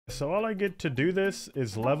So all I get to do this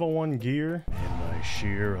is level 1 gear and my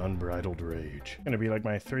sheer unbridled rage. Gonna be like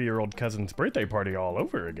my 3-year-old cousin's birthday party all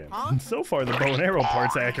over again. And so far the bow and arrow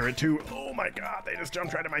part's accurate too. Oh my god, they just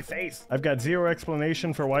jumped right in my face. I've got zero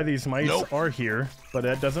explanation for why these mice are here, but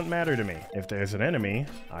that doesn't matter to me. If there's an enemy,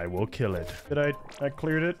 I will kill it. Did I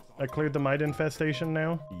cleared it? I cleared the mite infestation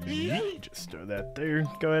now. Yeet. Just throw that there.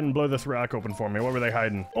 Go ahead and blow this rock open for me. What were they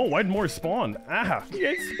hiding? Oh, why'd more spawn? Ah, you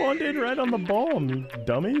guys spawned in right on the bomb, you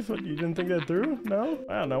dummies. What, you didn't think that through? No?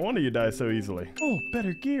 Wow, no wonder you die so easily. Oh,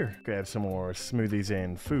 better gear. Grab some more smoothies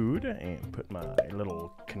and food and put my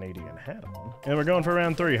little Canadian hat on. And we're going for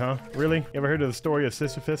round 3, huh? Really? You ever heard of the story of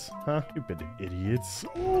Sisyphus? Huh? Stupid idiots.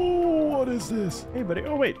 Oh, what is this? Hey, buddy.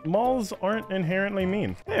 Oh, wait. Malls aren't inherently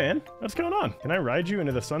mean. Hey, man. What's going on? Can I ride you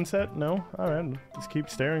into the sunset? No? Alright. Just keep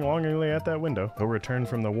staring longingly at that window. He'll return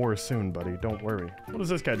from the war soon, buddy. Don't worry. What is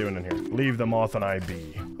this guy doing in here? Leave the moth and I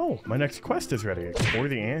be. Oh, my next quest is ready. Explore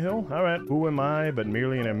the anthill? Alright. Who am I but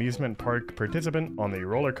merely an amusement park participant on the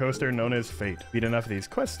roller coaster known as Fate? Beat enough of these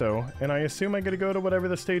quests, though, and I assume I gotta go to whatever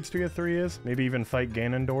the stage 3 of 3 is. Maybe even fight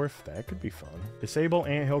Ganondorf. That could be fun. Disable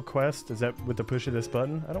anthill quest. Is that with the push of this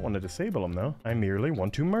button? I don't want to disable them, though. I merely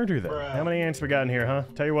want to murder them. How many ants we got in here, huh?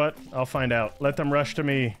 Tell you what, I'll find out. Let them rush to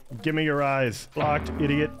me. Give me your eyes. Blocked,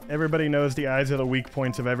 idiot. Everybody knows the eyes are the weak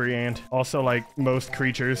points of every ant. Also, like most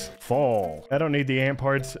creatures. Fall. I don't need the ant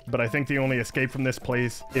parts, but I think the only escape from this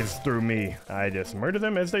place is through me. I just murder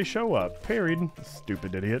them as they show up. Parried.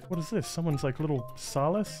 Stupid idiot. What is this? Someone's like little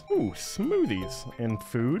solace? Ooh, smoothies. And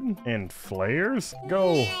food. And flares.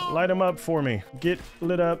 Go. Light them up for me. Get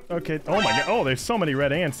lit up. Okay. Oh my god. Oh, there's so many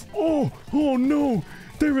red ants. Oh no.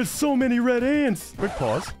 There is so many red ants. Quick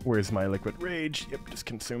pause. Where's my liquid rage? Yep, just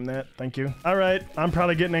consume that. Thank you. All right, I'm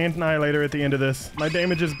probably getting Ant Annihilator at the end of this. My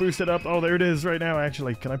damage is boosted up. Oh, there it is right now,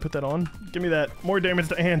 actually. Can I put that on? Give me that. More damage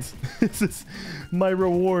to ants. This is my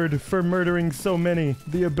reward for murdering so many.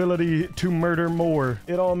 The ability to murder more.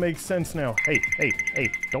 It all makes sense now. Hey,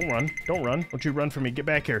 don't run. Don't run. Don't you run from me. Get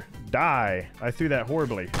back here. Die. I threw that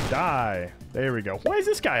horribly. Die. There we go. Why is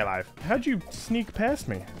this guy alive? How'd you sneak past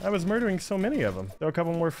me? I was murdering so many of them. Throw a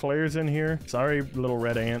couple more flares in here. Sorry, little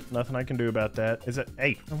red ant. Nothing I can do about that. Is it?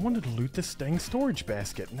 Hey, I wanted to loot this dang storage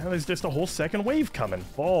basket. Now there's just a whole second wave coming.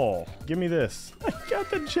 Ball. Give me this. I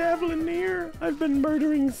got the javelin here. I've been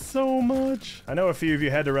murdering so much. I know a few of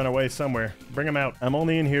you had to run away somewhere. Bring them out. I'm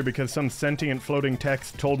only in here because some sentient floating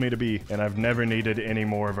text told me to be, and I've never needed any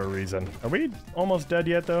more of a reason. Are we almost dead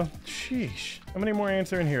yet, though? Sheesh. How many more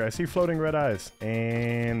ants are in here? I see floating red eyes.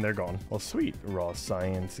 And they're gone. Well, sweet. Raw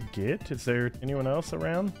science get. Is there anyone else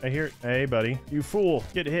around? I hear... Hey, buddy. You fool.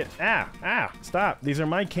 Get hit. Ah. Stop. These are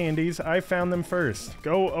my candies. I found them first.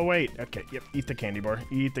 Go. Oh, wait. Okay. Yep. Eat the candy bar.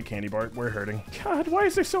 Eat the candy bar. We're hurting. God, why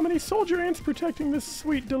is there so many soldier ants protecting this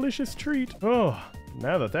sweet, delicious treat? Oh...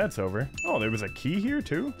 Now that that's over. Oh, there was a key here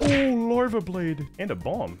too? Oh, larva blade. And a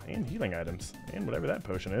bomb. And healing items. And whatever that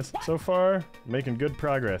potion is. So far, making good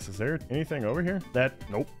progress. Is there anything over here? That,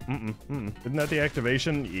 nope. Isn't that the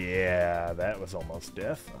activation? Yeah, that was almost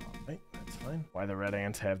death. All right, that's fine. Why the red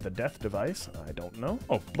ants have the death device, I don't know.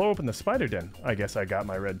 Oh, blow open the spider den. I guess I got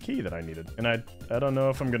my red key that I needed. And I don't know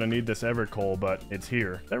if I'm gonna need this ever coal, but it's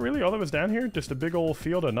here. Is that really all that was down here? Just a big old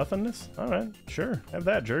field of nothingness? All right, sure. Have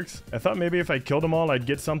that, jerks. I thought maybe if I killed them all, I'd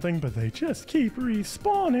get something, but they just keep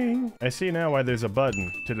respawning. I see now why there's a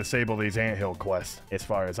button to disable these anthill quests. As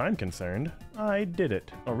far as I'm concerned, I did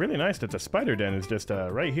it. Oh, really nice that the spider den is just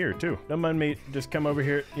right here too. Don't mind me, just come over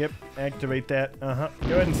here. Yep, activate that. Go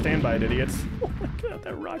ahead and stand by it, idiots. Oh my god,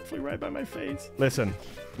 that rock flew right by my face. Listen,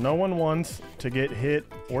 no one wants to get hit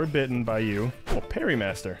or bitten by you. Oh, Parry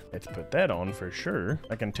Master. Let's put that on for sure.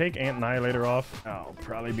 I can take Ant Annihilator off. I'll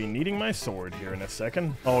probably be needing my sword here in a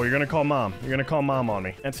second. Oh, you're gonna call mom. You're gonna call mom on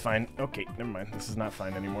me. That's fine. Okay, never mind. This is not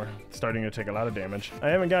fine anymore. It's starting to take a lot of damage. I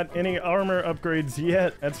haven't got any armor upgrades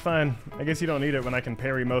yet. That's fine. I guess you don't need it when I can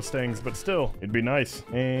parry most things, but still, it'd be nice.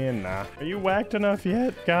 And nah. Are you whacked enough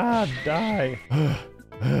yet? God, die.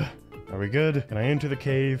 Are we good? Can I enter the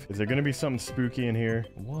cave? Is there gonna be something spooky in here?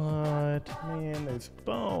 What? Man, there's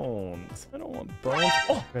bones. I don't want bones.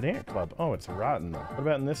 Oh, red ant club. Oh, it's rotten though. What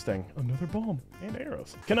about in this thing? Another bomb and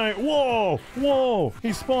arrows. Can I? Whoa!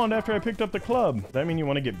 He spawned after I picked up the club. Does that mean you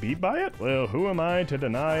want to get beat by it? Well, who am I to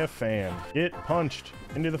deny a fan? Get punched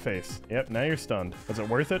into the face. Yep, now you're stunned. Was it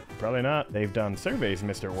worth it? Probably not. They've done surveys,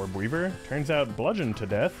 Mr. Orb Weaver. Turns out bludgeoned to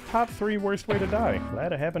death. Top 3 worst way to die.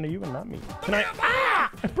 Glad it happened to you and not me. Can I?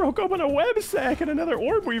 I broke open a web sack and another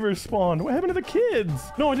orb weaver spawned. What happened to the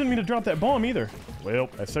kids? No, I didn't mean to drop that bomb either. Well,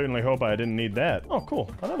 I certainly hope I didn't need that. Oh,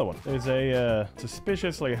 cool. Another one. There's a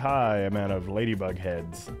suspiciously high amount of ladybug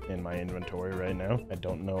heads in my inventory right now. I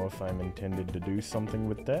don't know if I'm intended to do something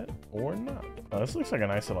with that or not. Oh, this looks like a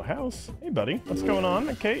nice little house. Hey, buddy. What's going on?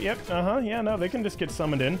 Okay, yep. Yeah, no, they can just get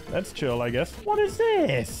summoned in. That's chill, I guess. What is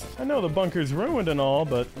this? I know the bunker's ruined and all,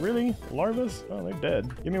 but really? Larvas? Oh, they're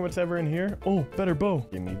dead. Give me what's ever in here. Oh, better bow.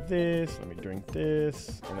 Give me this. Let me drink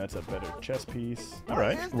this. And that's a better chest piece. All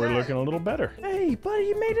right, we're looking a little better. Hey, buddy,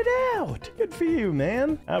 you made it out. Good for you,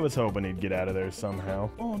 man. I was hoping he'd get out of there somehow.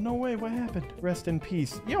 Oh, no way. What happened? Rest in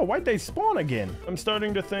peace. Yo, why'd they spawn again? I'm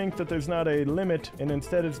starting to think that there's not a limit, and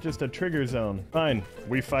instead it's just a trigger zone. Fine.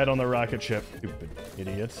 We fight on the rocket ship. Stupid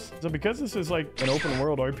idiots. So because this is like an open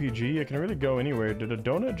world RPG, it can really go anywhere. Did a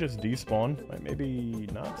donut just despawn? Like maybe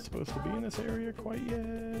not supposed to be in this area quite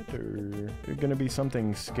yet? Or there's gonna be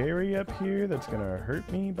something scary up here that's gonna hurt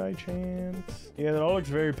me by chance? Yeah, that all looks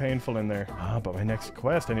very painful in there. Ah, but my next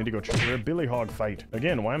quest, I need to go trigger a Billy Hog fight.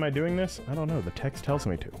 Again, why am I doing this? I don't know. The text tells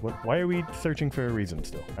me to. Why are we searching for a reason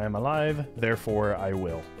still? I am alive, therefore I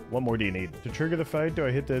will. What more do you need? To trigger the fight, do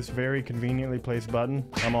I hit this very conveniently placed button?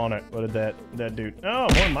 I'm on it. What did that do?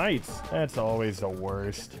 Oh, more mites. That's always the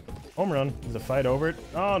worst. Home run. Is the fight over?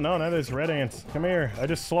 Oh, no, now there's red ants. Come here. I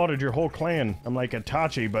just slaughtered your whole clan. I'm like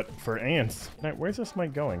Itachi, but for ants. Now, where's this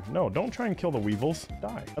mic going? No, don't try and kill the weevils.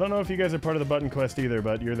 Die. I don't know if you guys are part of the button quest either,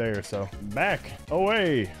 but you're there, so. Back.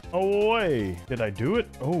 Away. Away. Did I do it?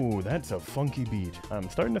 Oh, that's a funky beat. I'm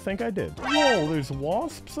starting to think I did. Whoa, there's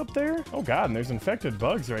wasps up there? Oh, God, and there's infected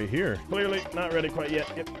bugs right here. Clearly not ready quite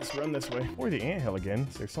yet. Yep, let's run this way. Or the anthill again.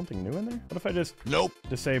 Is there something new in there? What if I just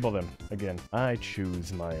disable them again? I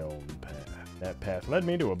choose my own path. That path led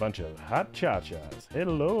me to a bunch of hot cha-chas.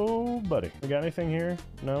 Hello, buddy. We got anything here?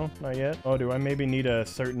 No, not yet. Oh, do I maybe need a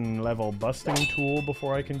certain level busting tool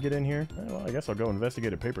before I can get in here? Well, I guess I'll go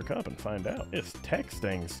investigate a paper cup and find out. This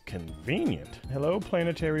texting's convenient. Hello,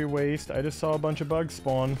 planetary waste. I just saw a bunch of bugs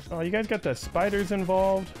spawn. Oh, you guys got the spiders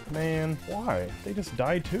involved? Man, why? They just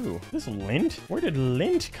die too. This lint? Where did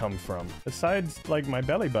lint come from? Besides, like, my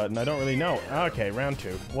belly button, I don't really know. Okay, round 2.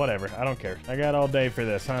 Whatever, I don't care. I got all day for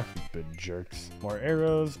this, huh? Stupid jerks. More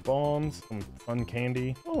arrows, bombs, some fun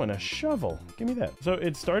candy. Oh, and a shovel. Give me that. So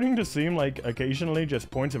it's starting to seem like occasionally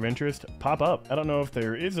just points of interest pop up. I don't know if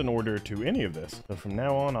there is an order to any of this. So from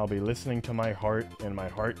now on, I'll be listening to my heart, and my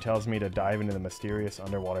heart tells me to dive into the mysterious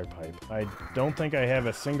underwater pipe. I don't think I have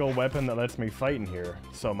a single weapon that lets me fight in here.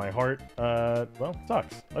 So my heart, well,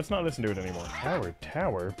 sucks. Let's not listen to it anymore.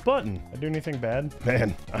 Tower, button. I do anything bad?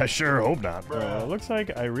 Man, I sure hope not. Looks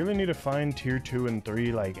like I really need to find tier 2 and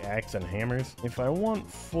 3, like axe and hammers. If I want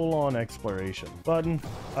full-on exploration. Button.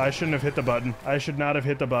 I shouldn't have hit the button. I should not have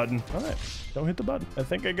hit the button. All right. Don't hit the button. I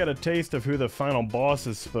think I got a taste of who the final boss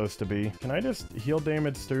is supposed to be. Can I just heal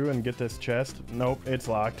damage through and get this chest? Nope, it's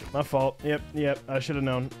locked. My fault. Yep, I should have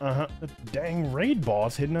known. The dang raid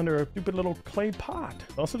boss hidden under a stupid little clay pot.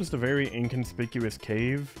 Also just a very inconspicuous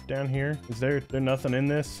cave down here. Is there nothing in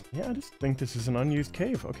this? Yeah, I just think this is an unused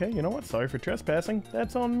cave. Okay, you know what? Sorry for trespassing.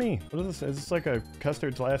 That's on me. What is this? Is this like a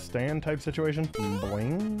Custard's Last Stand type situation?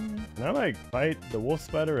 Boing. Can I like fight the wolf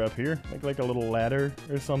spider up here? Make like a little ladder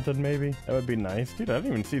or something maybe? That would be nice. Dude, I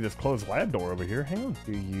didn't even see this closed lab door over here. Hang on.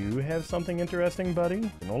 Do you have something interesting,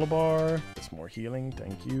 buddy? Granola bar. Just more healing.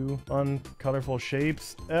 Thank you. Fun, colorful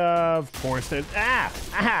shapes. Of course there's...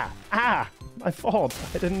 My fault.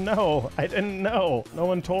 I didn't know. No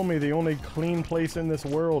one told me the only clean place in this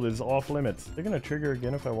world is off limits. They're gonna trigger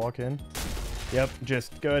again if I walk in. Yep,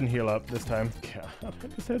 just go ahead and heal up this time. God, I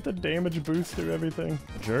just had the damage boost through everything.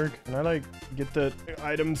 Jerk. Can I, like, get the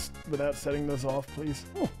items without setting those off, please?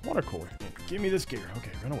 Oh, water cooler. Give me this gear.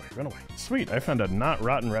 Okay, run away. Sweet, I found a not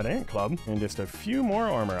rotten red ant club and just a few more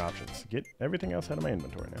armor options. Get everything else out of my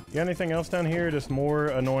inventory now. You got anything else down here? Just more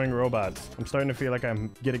annoying robots. I'm starting to feel like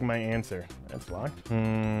I'm getting my answer. That's locked.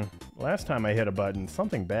 Last time I hit a button,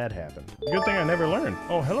 something bad happened. Good thing I never learned.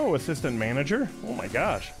 Oh, hello, assistant manager. Oh my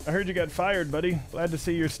gosh. I heard you got fired, buddy. Glad to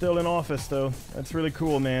see you're still in office, though. That's really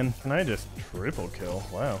cool, man. Can I just triple kill?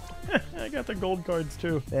 Wow. I got the gold cards,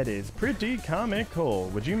 too. That is pretty comical.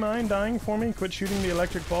 Would you mind dying for me? Quit shooting the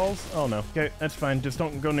electric balls? Oh, no. Okay, that's fine. Just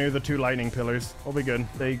don't go near the 2 lightning pillars. We'll be good.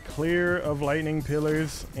 Stay clear of lightning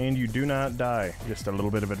pillars, and you do not die. Just a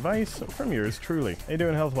little bit of advice from yours truly. How you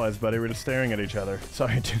doing health-wise, buddy? We're just staring at each other.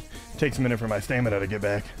 Sorry, it takes a minute for my stamina to get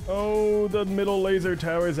back. Oh, the middle laser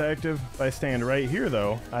tower is active. If I stand right here,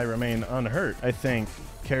 though, I remain unhurt, I think.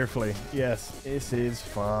 carefully. Yes, this is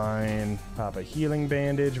fine. Pop a healing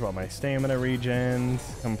bandage while my stamina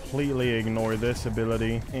regens. Completely ignore this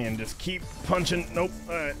ability and just keep punching. Nope.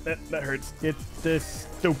 All right, that hurts. Get this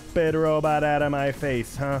stupid robot out of my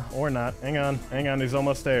face, huh? Or not. Hang on. Hang on. He's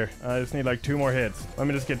almost there. I just need like 2 more hits. Let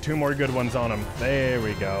me just get 2 more good ones on him. There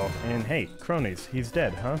we go. And hey, cronies, he's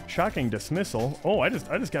dead, huh? Shocking dismissal. Oh, I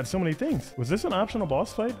just got so many things. Was this an optional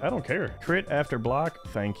boss fight? I don't care. Crit after block.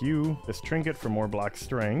 Thank you. This trinket for more block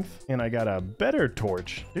strength. And I got a better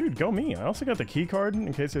torch. Dude, go me. I also got the key card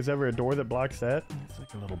in case there's ever a door that blocks that. It's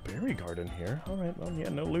like a little berry garden here. All right, well, yeah,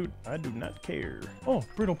 no loot. I do not care. Oh,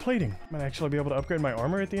 brittle plating. Might actually be able to upgrade my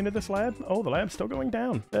armor at the end of this lab. Oh, the lab's still going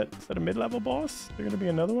down. Is that a mid-level boss? Is there gonna be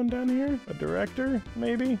another one down here? A director,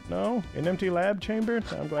 maybe? No? An empty lab chamber?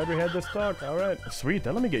 I'm glad we had this talk. All right. Sweet,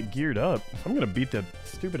 that let me get geared up. If I'm gonna beat the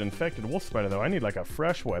stupid infected wolf spider, though, I need like a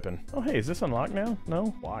fresh weapon. Oh, hey, is this unlocked now?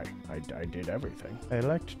 No? Why? I did everything. I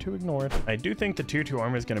elect to ignore it. I do think the tier 2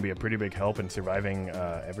 armor is gonna be a pretty big help in surviving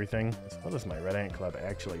everything, as well as my Red Ant Club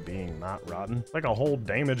actually being not rotten. Like a whole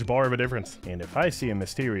damage bar of a difference. And if I see a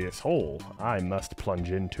mysterious hole, I must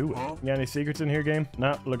plunge into it. You got any secrets in here, game?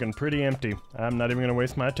 Not looking pretty empty. I'm not even gonna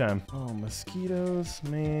waste my time. Oh, mosquitoes,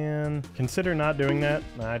 man. Consider not doing that.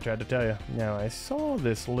 I tried to tell you. Now, I saw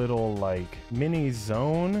this little, like, mini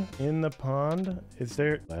zone in the pond. Is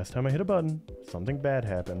there... Last time I hit a button, something bad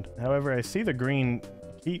happened. However, I see the green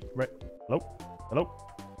key right... Hello? Hello?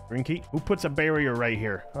 Green key? Who puts a barrier right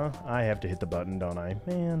here? Huh? I have to hit the button, don't I?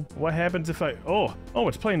 Man, what happens if I... Oh,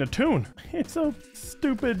 it's playing a tune. It's a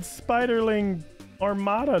stupid spiderling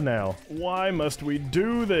armada now. Why must we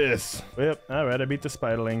do this? Well, all right, I beat the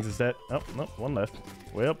spiderlings. Is that... Oh, no, one left.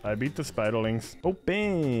 Well, I beat the spiderlings.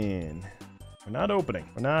 Open. We're not opening.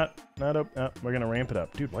 We're not up. Oh, we're gonna ramp it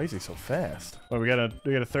up. Dude, why is he so fast? Well, we got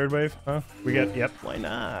a third wave, huh? Yep. Why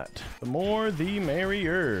not? The more, the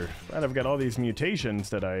merrier. Glad I've got all these mutations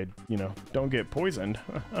that I, don't get poisoned.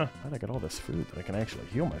 Glad I got all this food that I can actually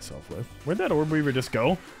heal myself with. Where'd that orb weaver just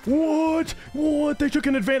go? What? They took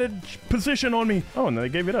an advantage position on me. Oh, and they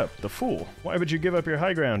gave it up. The fool. Why would you give up your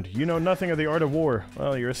high ground? You know nothing of the art of war.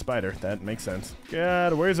 Well, you're a spider. That makes sense.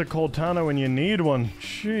 God, where's a Coltana when you need one?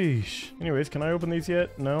 Sheesh. Anyways, can I open these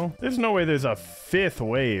yet? No? There's no way there's a 5th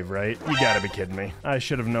wave, right? You gotta be kidding me. I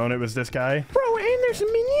should have known it was this guy. Bro, and there's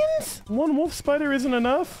minions? One wolf spider isn't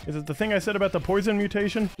enough? Is it the thing I said about the poison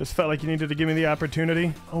mutation? Just felt like you needed to give me the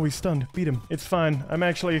opportunity. Oh, he's stunned. Beat him. It's fine. I'm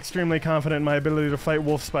actually extremely confident in my ability to fight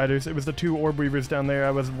wolf spiders. It was the 2 orb weavers down there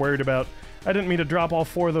I was worried about. I didn't mean to drop all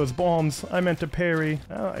 4 of those bombs. I meant to parry.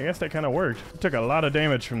 Oh, I guess that kind of worked. I took a lot of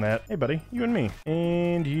damage from that. Hey, buddy. You and me.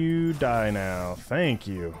 And you die now. Thank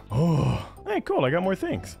you. Oh. Hey, cool. I got more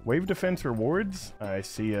things. Wave defense rewards. I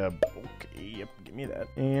see a... Okay, yep. Give me that.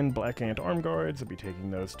 And Black Ant arm guards. I'll be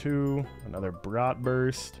taking those too. Another Brat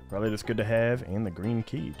burst. Probably just good to have. And the green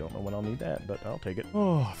key. Don't know when I'll need that, but I'll take it.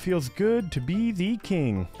 Oh, feels good to be the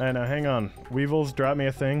king. Alright, now hang on. Weevils, drop me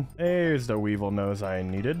a thing. There's the Weevil nose I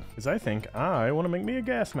needed. Because I think I want to make me a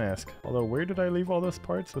gas mask. Although, where did I leave all those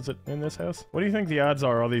parts? Was it in this house? What do you think the odds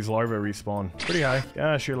are all these larvae respawn? Pretty high.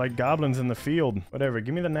 Gosh, you're like goblins in the field. Whatever.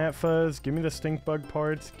 Give me the gnat fuzz. Give me the stink bug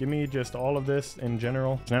parts. Give me just all of this in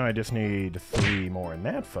general. Now I just need 3 more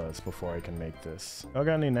gnat fuzz before I can make this. Oh,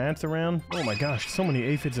 got any gnats around? Oh my gosh, so many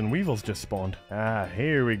aphids and weevils just spawned. Ah,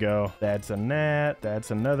 here we go. That's a gnat. That's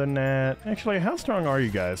another gnat. Actually, how strong are you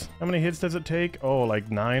guys? How many hits does it take? Oh, like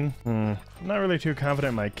 9? I'm not really too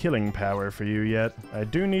confident in my killing power for you yet. I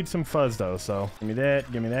do need some fuzz though, so give me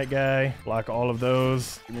that guy. Block all of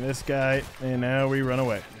those. Give me this guy. And now we run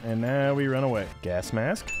away. Gas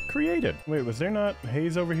mask created. Wait, was there not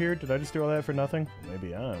haze over here? Did I just do all that for nothing?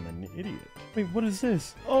 Maybe I'm an idiot. Wait, what is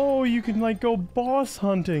this? Oh, you can like go boss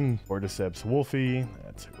hunting. Cordyceps Wolfie.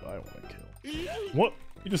 That's who I want to kill. What?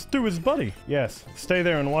 He just threw his buddy. Yes, stay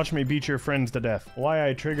there and watch me beat your friends to death. Why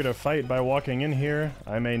I triggered a fight by walking in here,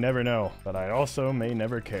 I may never know, but I also may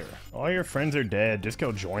never care. All your friends are dead, just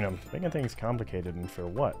go join them. Making things complicated and for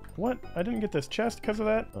what? What? I didn't get this chest because of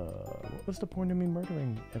that? What was the point of me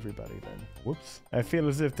murdering everybody then? Whoops. I feel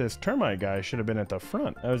as if this termite guy should have been at the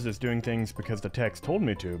front. I was just doing things because the text told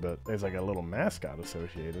me to, but there's like a little mascot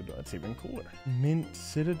associated. That's even cooler. Mint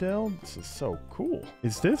Citadel? This is so cool.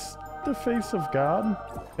 Is this the face of God?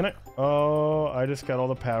 Can I? Oh, I just got all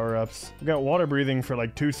the power-ups. We got water breathing for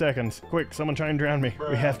like 2 seconds. Quick, someone try and drown me.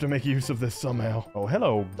 We have to make use of this somehow. Oh,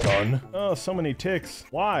 hello, gun. Oh, so many ticks.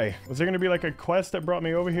 Why? Was there gonna be like a quest that brought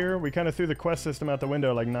me over here? We kind of threw the quest system out the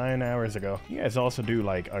window like 9 hours ago. You guys also do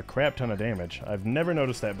like a crap ton of damage. I've never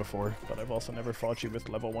noticed that before, but I've also never fought you with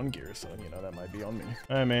level 1 gear, so you know, that might be on me.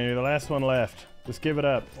 All right, man, you're the last one left. Just give it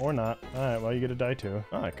up. Or not. Alright, well, you get to die too.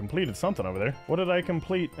 Oh, I completed something over there. What did I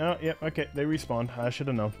complete? Oh, yep, okay. They respawned. I should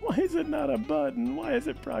have known. Why is it not a button? Why is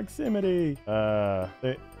it proximity?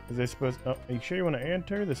 Is they supposed... Oh, are you sure you want to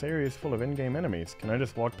enter? This area is full of in-game enemies. Can I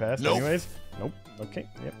just walk past anyways? Nope. Okay,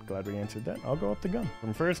 yep, glad we answered that. I'll go up the gun.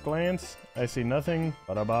 From first glance, I see nothing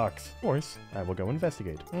but a box. Of course, I will go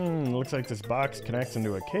investigate. Looks like this box connects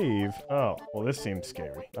into a cave. Oh, well, this seems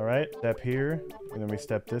scary. All right, step here, and then we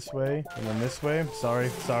step this way, and then this way.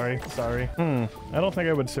 Sorry. I don't think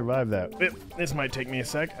I would survive that. This might take me a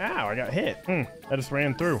sec. Ow, I got hit. I just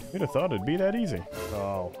ran through. Who'd have thought it'd be that easy?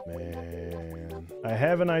 Oh, man. I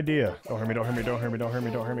have an idea. Don't hurt me.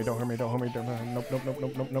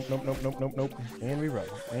 Nope. And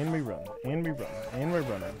we run,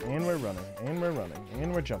 and we're running,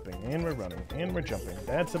 and we're jumping, and we're running, and we're jumping.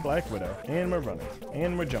 That's a Black Widow, and we're running,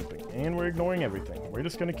 and we're jumping, and we're ignoring everything. We're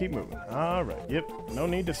just gonna keep moving. All right, yep, no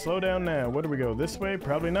need to slow down now. Where do we go? This way?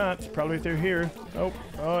 Probably not. It's probably through here. Oh,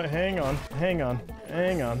 hang on.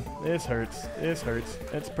 This hurts.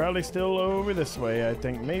 It's probably still over this way, I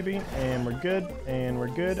think, maybe. And we're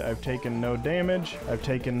good. I've taken no damage.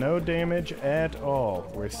 At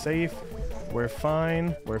all. We're safe. We're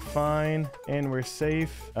fine, and we're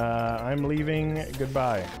safe. I'm leaving.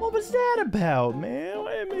 Goodbye. What was that about, man?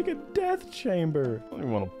 Why did I make a death chamber? I don't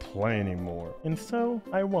even want to play anymore. And so,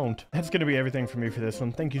 I won't. That's gonna be everything for me for this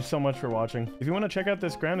one. Thank you so much for watching. If you want to check out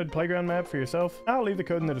this grounded playground map for yourself, I'll leave the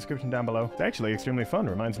code in the description down below. It's actually extremely fun.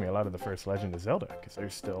 Reminds me a lot of the first Legend of Zelda, because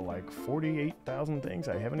there's still like 48,000 things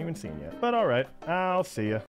I haven't even seen yet. But alright, I'll see ya.